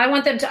 I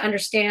want them to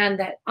understand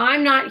that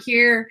I'm not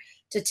here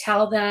to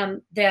tell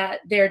them that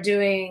they're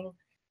doing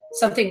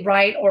something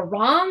right or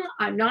wrong.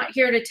 I'm not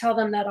here to tell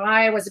them that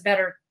I was a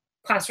better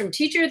classroom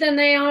teacher than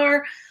they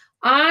are.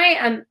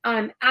 I'm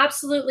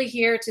absolutely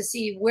here to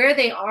see where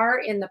they are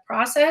in the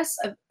process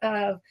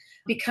of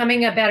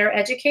becoming a better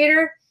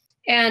educator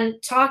and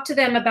talk to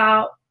them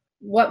about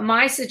what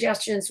my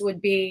suggestions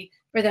would be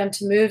for them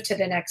to move to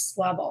the next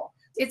level.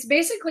 It's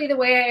basically the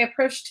way I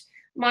approached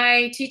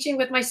my teaching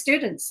with my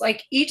students.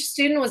 Like, each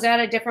student was at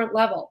a different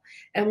level.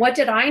 And what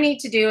did I need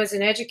to do as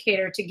an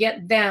educator to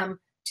get them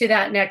to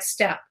that next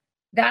step?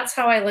 That's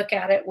how I look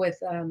at it with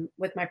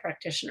my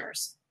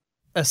practitioners.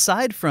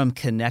 Aside from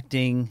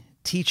connecting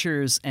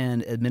teachers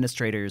and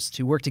administrators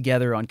to work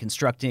together on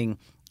constructing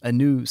a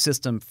new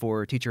system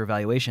for teacher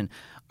evaluation,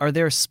 are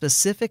there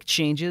specific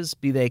changes,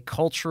 be they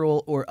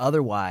cultural or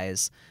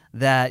otherwise,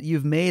 that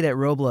you've made at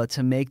Robla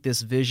to make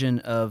this vision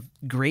of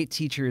great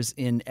teachers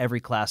in every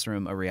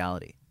classroom a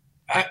reality?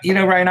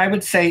 Ryan, I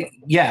would say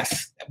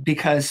yes,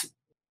 because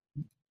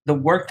the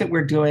work that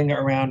we're doing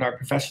around our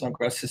professional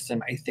growth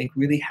system, I think,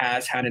 really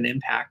has had an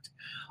impact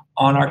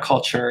on our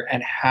culture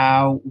and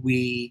how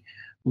we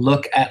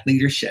look at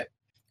leadership.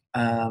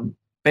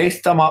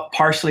 Based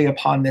partially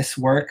upon this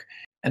work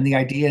and the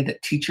idea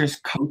that teachers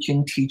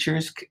coaching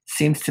teachers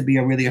seems to be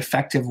a really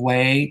effective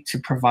way to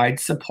provide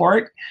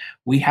support.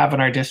 We have in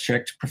our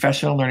district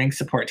professional learning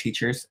support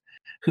teachers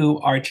who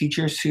are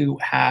teachers who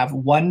have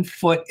 1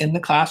 foot in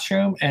the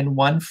classroom and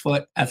 1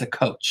 foot as a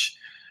coach.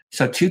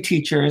 So 2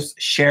 teachers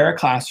share a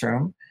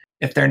classroom.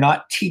 If they're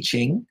not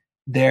teaching,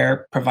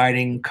 they're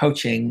providing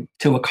coaching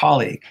to a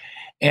colleague.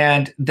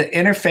 And the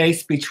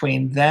interface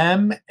between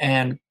them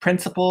and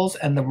principals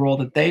and the role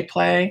that they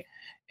play,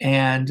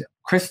 and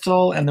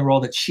Crystal and the role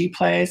that she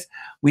plays,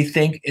 we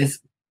think is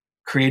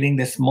creating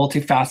this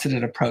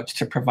multifaceted approach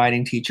to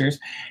providing teachers.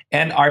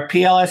 And our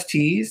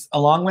PLSTs,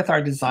 along with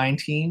our design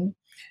team,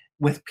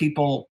 with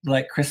people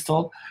like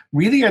Crystal,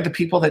 really are the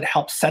people that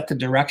help set the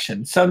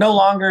direction. So no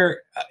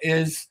longer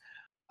is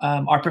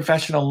our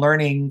professional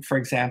learning, for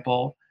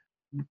example,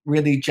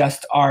 really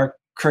just our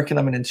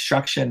curriculum and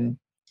instruction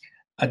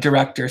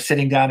director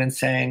sitting down and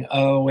saying,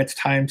 oh, it's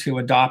time to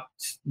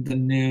adopt the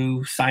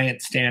new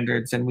science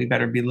standards and we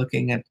better be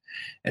looking at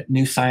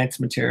new science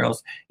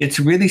materials. It's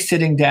really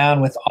sitting down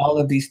with all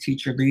of these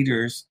teacher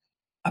leaders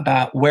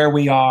about where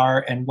we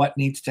are and what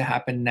needs to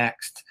happen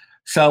next.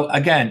 So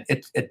again,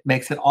 it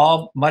makes it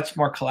all much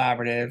more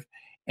collaborative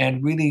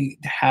and really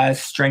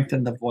has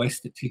strengthened the voice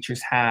that teachers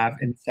have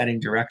in setting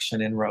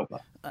direction in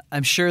Robla.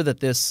 I'm sure that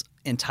this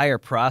entire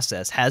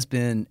process has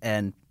been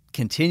and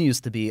continues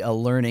to be a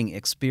learning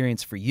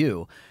experience for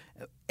you.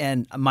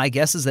 And my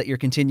guess is that you're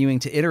continuing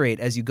to iterate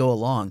as you go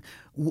along.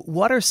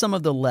 What are some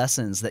of the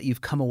lessons that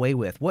you've come away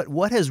with?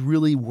 What has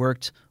really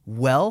worked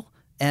well,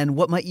 and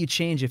what might you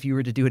change if you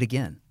were to do it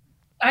again?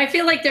 I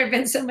feel like there have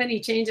been so many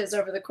changes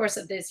over the course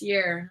of this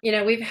year.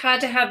 We've had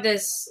to have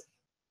this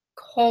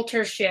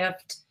culture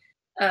shift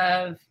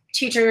of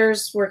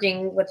teachers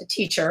working with the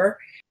teacher,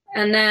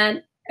 and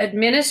then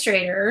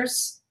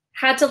administrators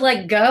had to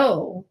let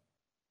go,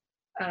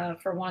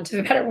 for want of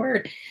a better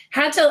word,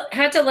 had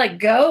to let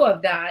go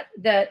of that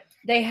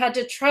they had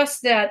to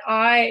trust that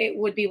I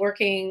would be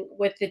working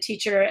with the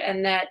teacher,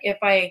 and that if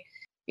I,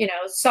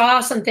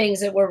 saw some things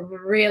that were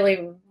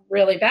really,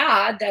 really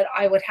bad, that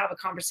I would have a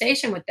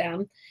conversation with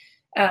them,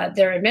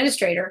 their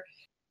administrator.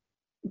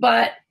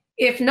 But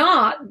if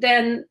not,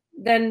 then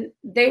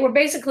they were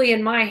basically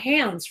in my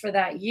hands for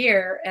that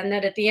year, and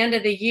that at the end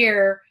of the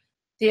year,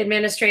 the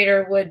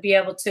administrator would be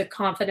able to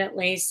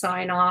confidently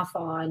sign off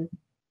on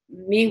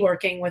me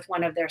working with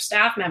one of their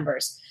staff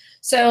members.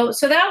 So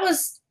that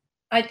was,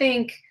 I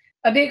think,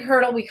 a big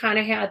hurdle we kind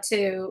of had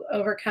to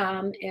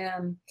overcome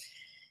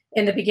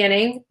in the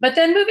beginning. But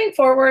then moving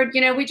forward,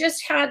 we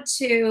just had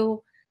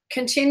to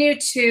continue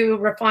to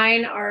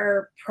refine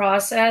our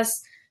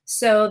process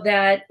so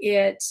that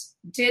it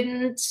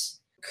didn't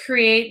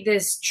create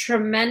this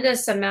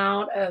tremendous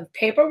amount of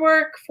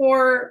paperwork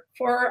for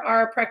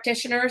our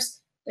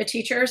practitioners, the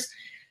teachers,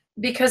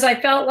 because I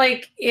felt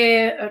like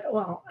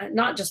well,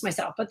 not just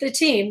myself, but the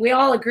team, we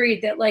all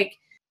agreed that like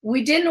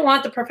we didn't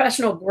want the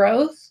professional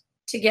growth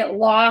to get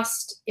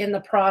lost in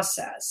the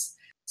process.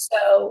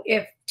 So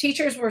if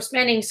teachers were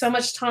spending so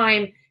much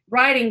time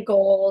writing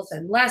goals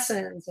and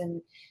lessons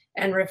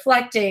and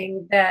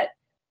reflecting that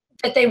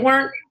they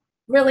weren't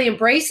really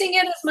embracing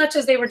it as much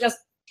as they were just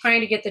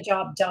trying to get the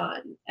job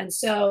done. And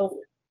so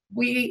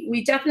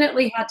we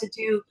definitely had to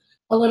do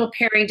a little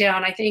paring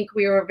down. I think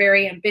we were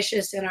very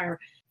ambitious in our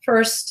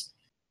first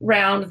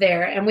round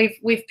there, and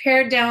we've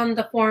pared down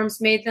the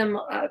forms, made them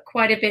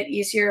quite a bit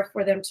easier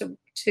for them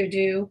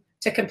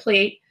to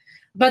complete,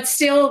 but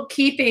still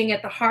keeping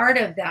at the heart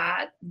of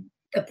that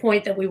the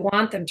point that we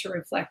want them to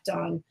reflect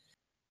on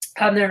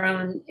their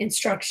own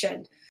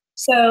instruction.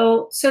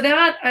 So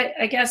that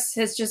I guess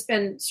has just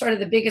been sort of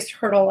the biggest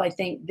hurdle, I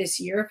think, this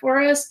year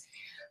for us.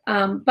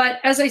 But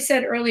as I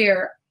said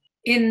earlier,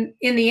 in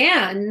the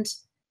end,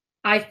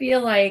 I feel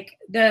like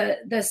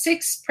the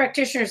 6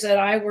 practitioners that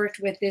I worked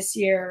with this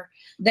year,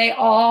 they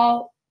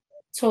all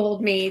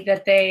told me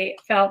that they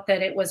felt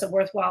that it was a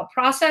worthwhile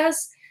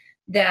process,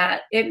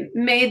 that it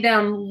made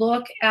them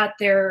look at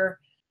their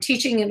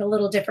teaching in a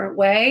little different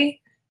way.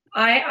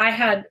 I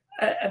had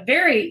a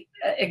very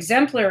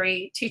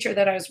exemplary teacher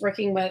that I was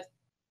working with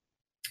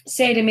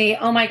say to me,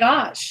 "Oh my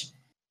gosh,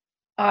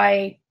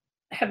 I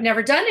have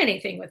never done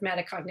anything with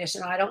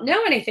metacognition. I don't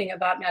know anything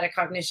about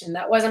metacognition.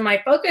 That wasn't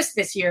my focus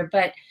this year,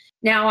 but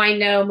now I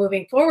know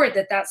moving forward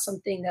that that's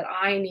something that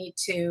I need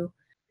to,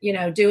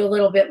 do a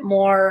little bit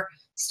more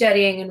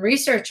studying and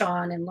research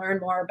on and learn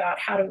more about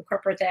how to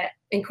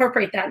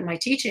incorporate that in my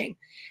teaching."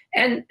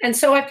 And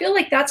so I feel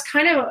like that's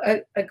kind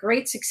of a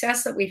great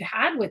success that we've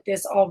had with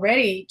this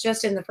already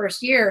just in the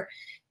first year,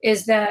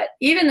 is that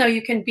even though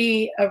you can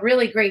be a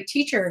really great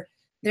teacher,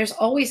 there's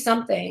always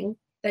something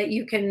that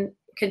you can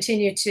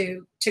continue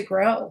to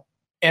grow.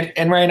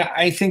 And Ryan,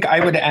 I think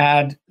I would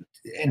add,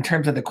 in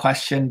terms of the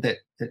question that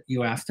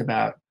you asked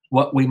about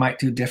what we might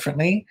do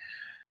differently,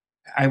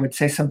 I would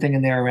say something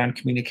in there around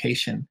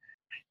communication.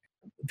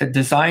 The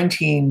design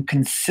team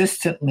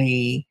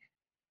consistently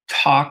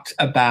talked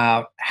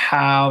about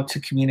how to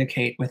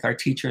communicate with our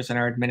teachers and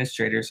our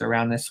administrators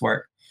around this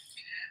work.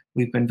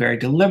 We've been very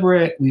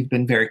deliberate. We've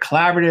been very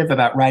collaborative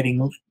about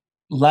writing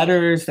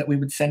letters that we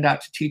would send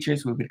out to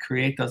teachers. We would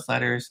create those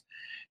letters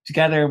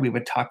together. We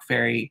would talk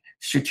very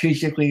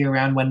strategically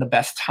around when the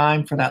best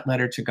time for that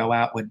letter to go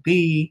out would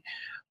be.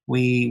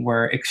 We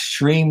were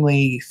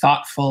extremely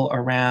thoughtful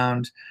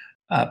around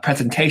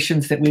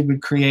presentations that we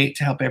would create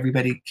to help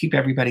keep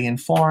everybody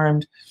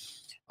informed.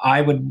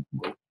 I would,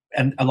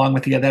 and along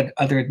with the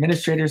other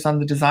administrators on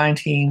the design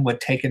team, would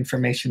take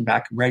information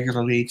back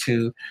regularly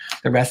to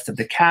the rest of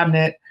the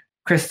cabinet.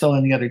 Crystal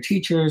and the other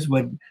teachers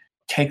would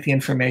take the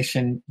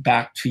information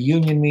back to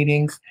union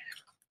meetings.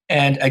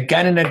 And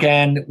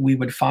again, we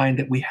would find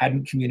that we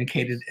hadn't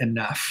communicated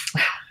enough.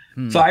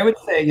 So I would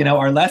say,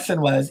 our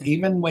lesson was,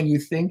 even when you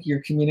think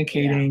you're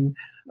communicating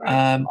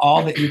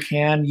all that you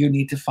can, you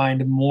need to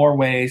find more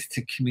ways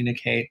to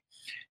communicate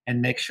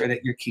and make sure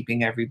that you're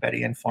keeping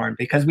everybody informed.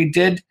 Because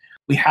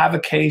we have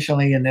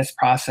occasionally in this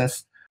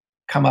process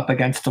come up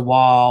against a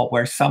wall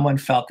where someone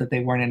felt that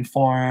they weren't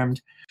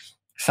informed.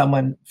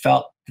 Someone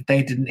felt that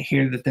they didn't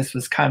hear that this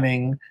was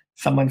coming.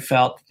 Someone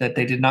felt that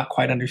they did not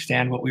quite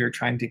understand what we were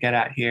trying to get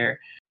at here,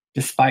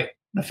 despite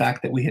the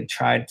fact that we had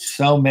tried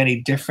so many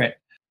different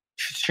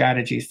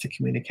strategies to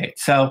communicate.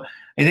 So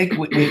I think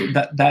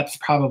that's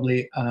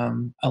probably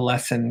a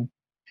lesson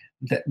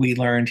that we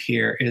learned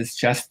here, is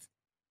just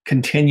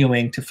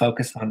continuing to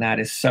focus on that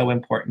is so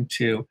important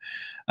to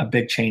a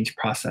big change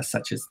process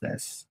such as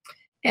this.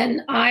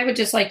 And I would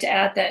just like to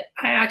add that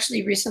I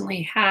actually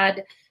recently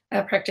had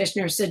a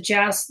practitioner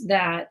suggest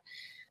that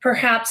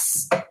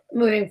perhaps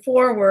moving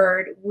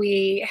forward,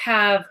 we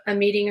have a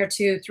meeting or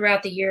two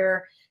throughout the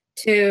year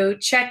to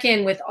check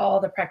in with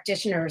all the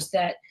practitioners,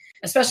 that,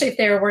 especially if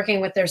they were working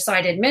with their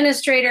site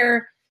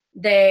administrator,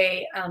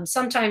 they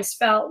sometimes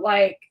felt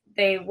like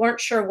they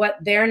weren't sure what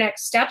their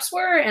next steps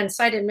were. And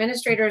site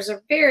administrators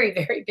are very,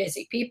 very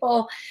busy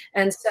people.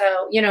 And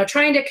so,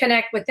 trying to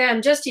connect with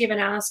them, just to even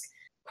ask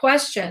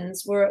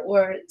questions,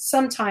 were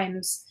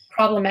sometimes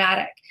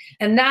problematic.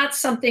 And that's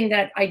something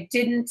that I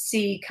didn't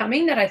see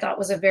coming, that I thought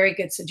was a very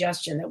good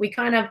suggestion, that we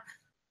kind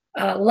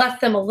of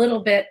left them a little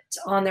bit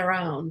on their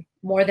own,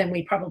 more than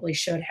we probably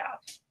should have.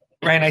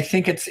 Ryan, I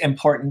think it's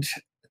important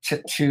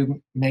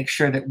to make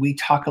sure that we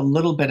talk a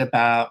little bit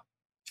about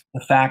the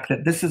fact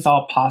that this is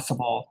all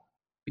possible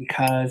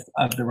because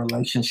of the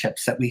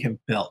relationships that we have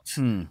built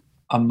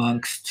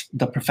amongst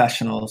the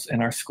professionals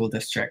in our school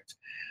district.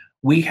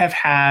 We have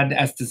had,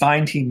 as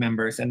design team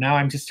members, and now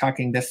I'm just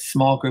talking this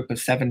small group of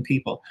 7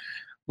 people,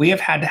 we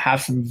have had to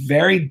have some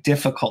very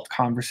difficult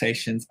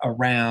conversations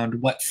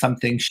around what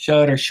something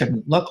should or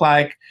shouldn't look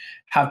like,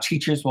 how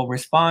teachers will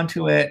respond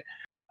to it.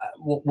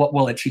 What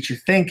will a teacher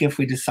think if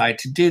we decide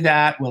to do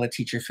that? Will a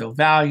teacher feel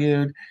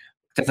valued?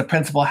 Does the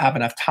principal have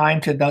enough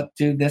time to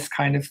do this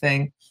kind of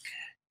thing?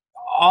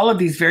 All of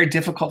these very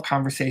difficult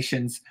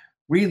conversations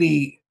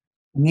really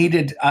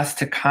needed us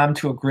to come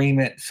to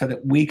agreement so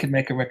that we could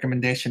make a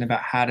recommendation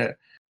about how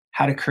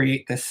to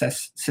create this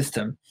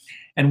system.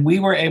 And we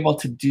were able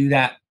to do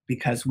that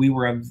because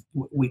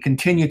we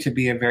continue to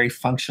be a very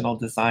functional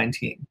design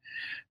team.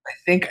 I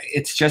think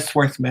it's just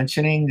worth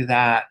mentioning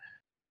that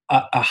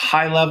a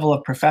high level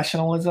of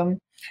professionalism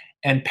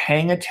and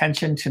paying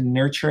attention to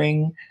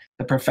nurturing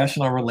the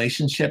professional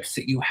relationships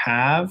that you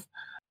have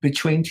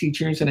between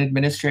teachers and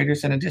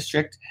administrators in a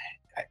district,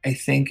 I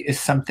think is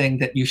something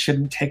that you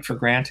shouldn't take for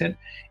granted.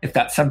 If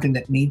that's something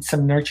that needs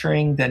some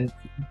nurturing, then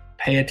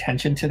pay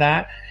attention to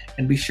that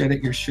and be sure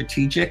that you're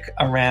strategic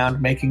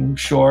around making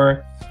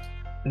sure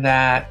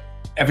that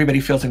everybody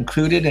feels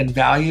included and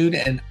valued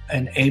and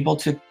able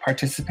to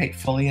participate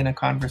fully in a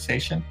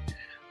conversation,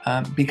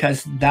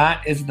 because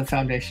that is the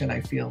foundation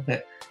I feel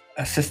that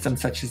a system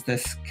such as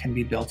this can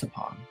be built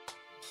upon.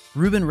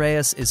 Ruben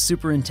Reyes is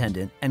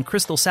superintendent, and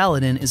Crystal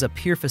Saladin is a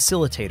peer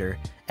facilitator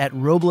at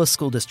Robles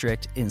School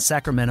District in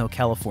Sacramento,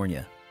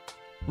 California.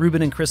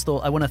 Ruben and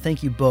Crystal, I want to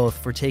thank you both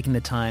for taking the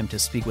time to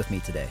speak with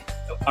me today.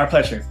 Our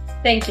pleasure.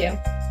 Thank you.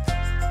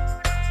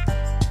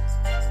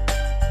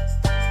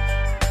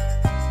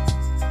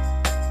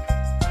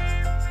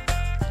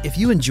 If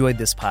you enjoyed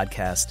this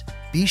podcast,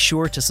 be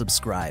sure to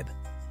subscribe.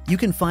 You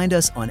can find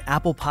us on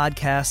Apple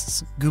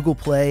Podcasts, Google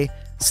Play,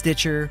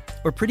 Stitcher,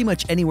 or pretty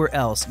much anywhere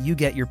else you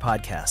get your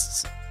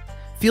podcasts.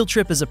 Field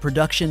Trip is a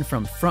production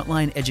from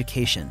Frontline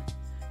Education,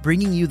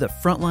 bringing you the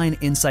Frontline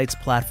Insights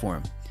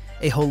platform,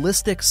 a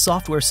holistic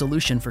software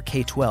solution for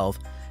K-12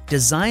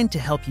 designed to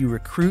help you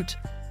recruit,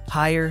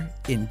 hire,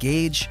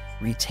 engage,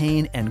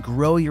 retain, and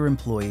grow your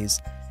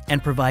employees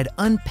and provide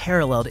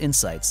unparalleled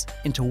insights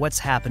into what's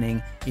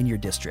happening in your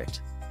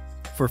district.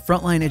 For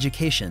Frontline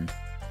Education,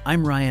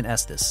 I'm Ryan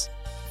Estes.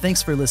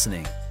 Thanks for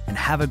listening, and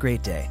have a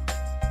great day.